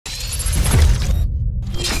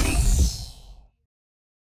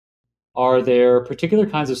are there particular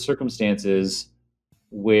kinds of circumstances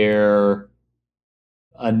where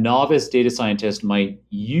a novice data scientist might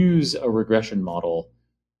use a regression model,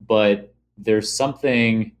 but there's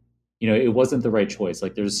something, it wasn't the right choice.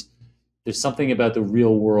 Like there's something about the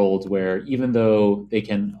real world where even though they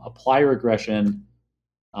can apply regression,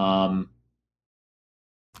 um,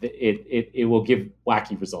 it will give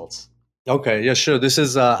wacky results. Okay, yeah, sure. This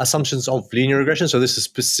is assumptions of linear regression. So this is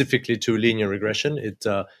specifically to linear regression. It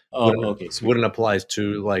Oh, okay, sweet. wouldn't apply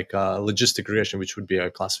to like logistic regression, which would be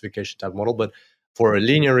a classification type model. But for a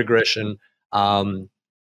linear regression, um,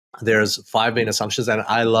 there's five main assumptions, and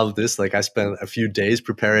I love this. Like I spent a few days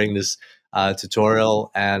preparing this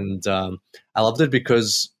tutorial, and I loved it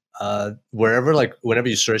because wherever, like whenever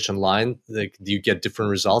you search online, like you get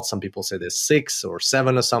different results. Some people say there's 6 or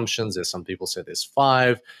 7 assumptions. There's some people say there's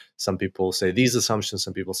 5. Some people say these assumptions.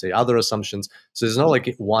 Some people say other assumptions. So there's no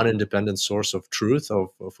like one independent source of truth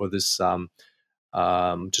for this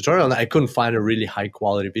tutorial, and I couldn't find a really high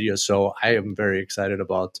quality video. So I am very excited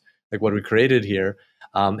about like what we created here.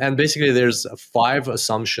 And basically, there's 5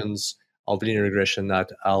 assumptions of linear regression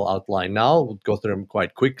that I'll outline now. We'll go through them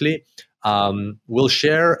quite quickly. We'll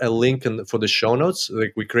share a link for the show notes.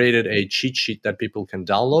 Like we created a cheat sheet that people can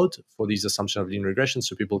download for these assumptions of linear regression,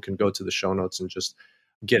 so people can go to the show notes and just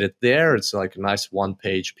get it there. It's like a nice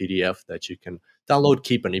one-page PDF that you can download,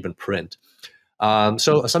 keep, and even print.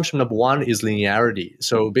 So assumption number 1 is linearity.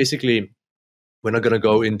 So basically, we're not going to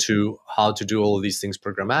go into how to do all of these things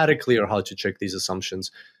programmatically or how to check these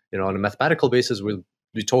assumptions, on a mathematical basis. We'll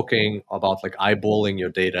be talking about like eyeballing your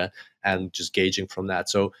data and just gauging from that.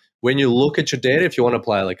 So when you look at your data, if you want to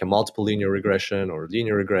apply like a multiple linear regression or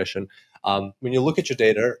linear regression, when you look at your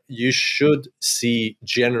data, you should see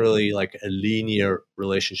generally like a linear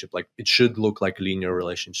relationship. Like it should look like a linear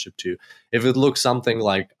relationship too. If it looks something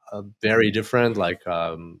like very different, like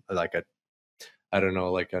a I don't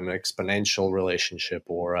know, like an exponential relationship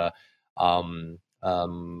or a, I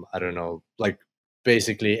don't know, like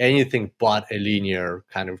basically anything but a linear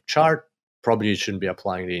kind of chart, probably you shouldn't be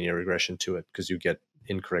applying linear regression to it because you get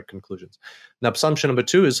incorrect conclusions. Now, assumption number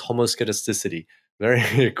 2 is homoscedasticity.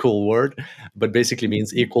 Very cool word, but basically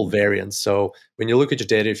means equal variance. So when you look at your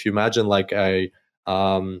data, if you imagine like a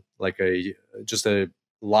just a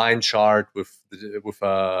line chart with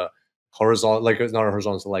a horizontal, like not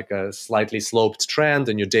horizontal, like a slightly sloped trend,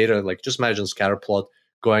 and your data, like just imagine scatter plot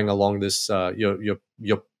going along this.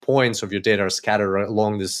 Your points of your data are scattered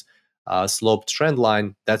along this sloped trend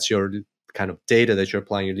line. That's your kind of data that you're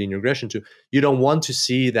applying your linear regression to. You don't want to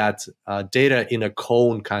see that data in a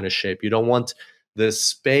cone kind of shape. You don't want the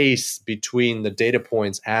space between the data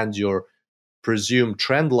points and your presumed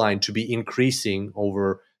trend line to be increasing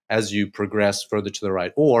over as you progress further to the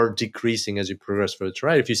right, or decreasing as you progress further to the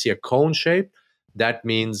right. If you see a cone shape, that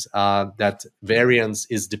means that variance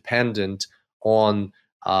is dependent on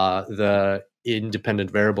the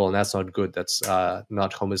independent variable, and that's not good. That's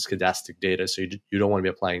not homoscedastic data, so you don't want to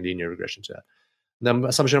be applying linear regression to that. Then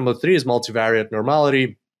assumption number 3 is multivariate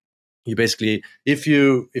normality. You basically, if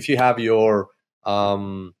you have your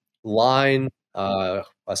line,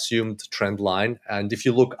 assumed trend line, and if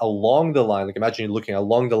you look along the line, like imagine you're looking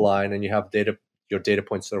along the line and you have your data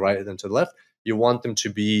points to the right and to the left, you want them to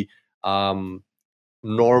be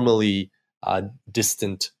normally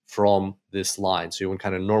distant from this line. So you want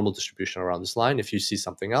kind of normal distribution around this line. If you see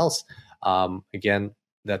something else, again,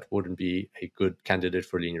 that wouldn't be a good candidate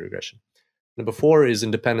for linear regression. Number 4 is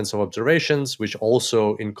independence of observations, which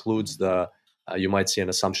also includes you might see an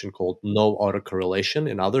assumption called no autocorrelation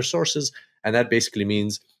in other sources. And that basically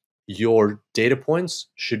means your data points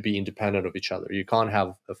should be independent of each other. You can't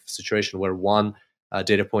have a situation where one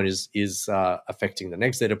data point is affecting the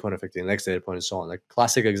next data point, affecting the next data point, and so on. Like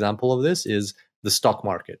classic example of this is the stock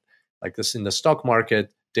market. Like this in the stock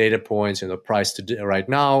market, data points, the price right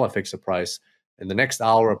now affects the price in the next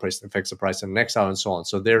hour, affects the price in the next hour, and so on.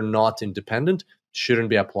 So they're not independent. Shouldn't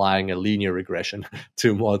be applying a linear regression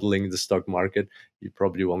to modeling the stock market. You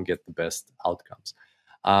probably won't get the best outcomes.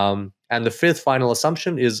 And the 5th final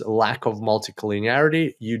assumption is lack of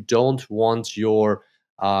multicollinearity. You don't want your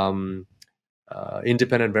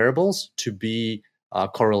independent variables to be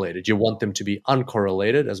correlated. You want them to be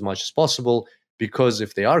uncorrelated as much as possible, because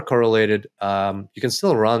if they are correlated, you can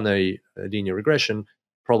still run a linear regression.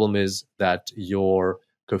 Problem is that your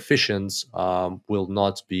coefficients will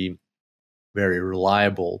not be very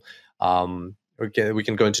reliable. Okay, we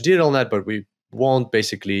can go into detail on that, but we won't.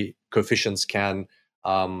 Basically, coefficients can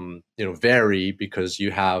vary because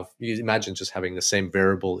you imagine just having the same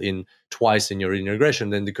variable in twice in your linear regression,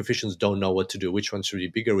 then the coefficients don't know what to do. Which one should be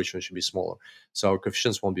bigger? Which one should be smaller? So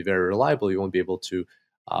coefficients won't be very reliable. You won't be able to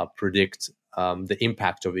predict the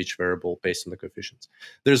impact of each variable based on the coefficients.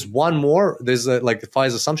 There's one more. There's like the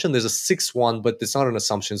Phi's assumption. There's a sixth one, but it's not an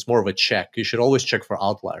assumption. It's more of a check. You should always check for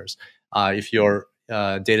outliers. If your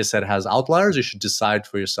data set has outliers, you should decide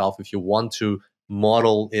for yourself if you want to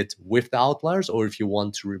model it with the outliers or if you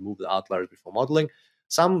want to remove the outliers before modeling.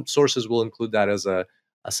 Some sources will include that as a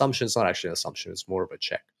assumption. It's not actually an assumption. It's more of a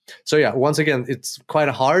check. So yeah, once again, it's quite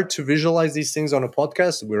hard to visualize these things on a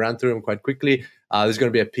podcast. We ran through them quite quickly. There's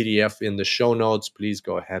going to be a PDF in the show notes. Please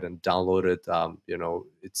go ahead and download it.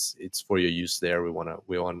 It's for your use there. We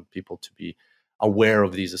want people to be aware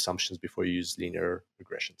of these assumptions before you use linear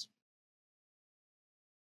regressions.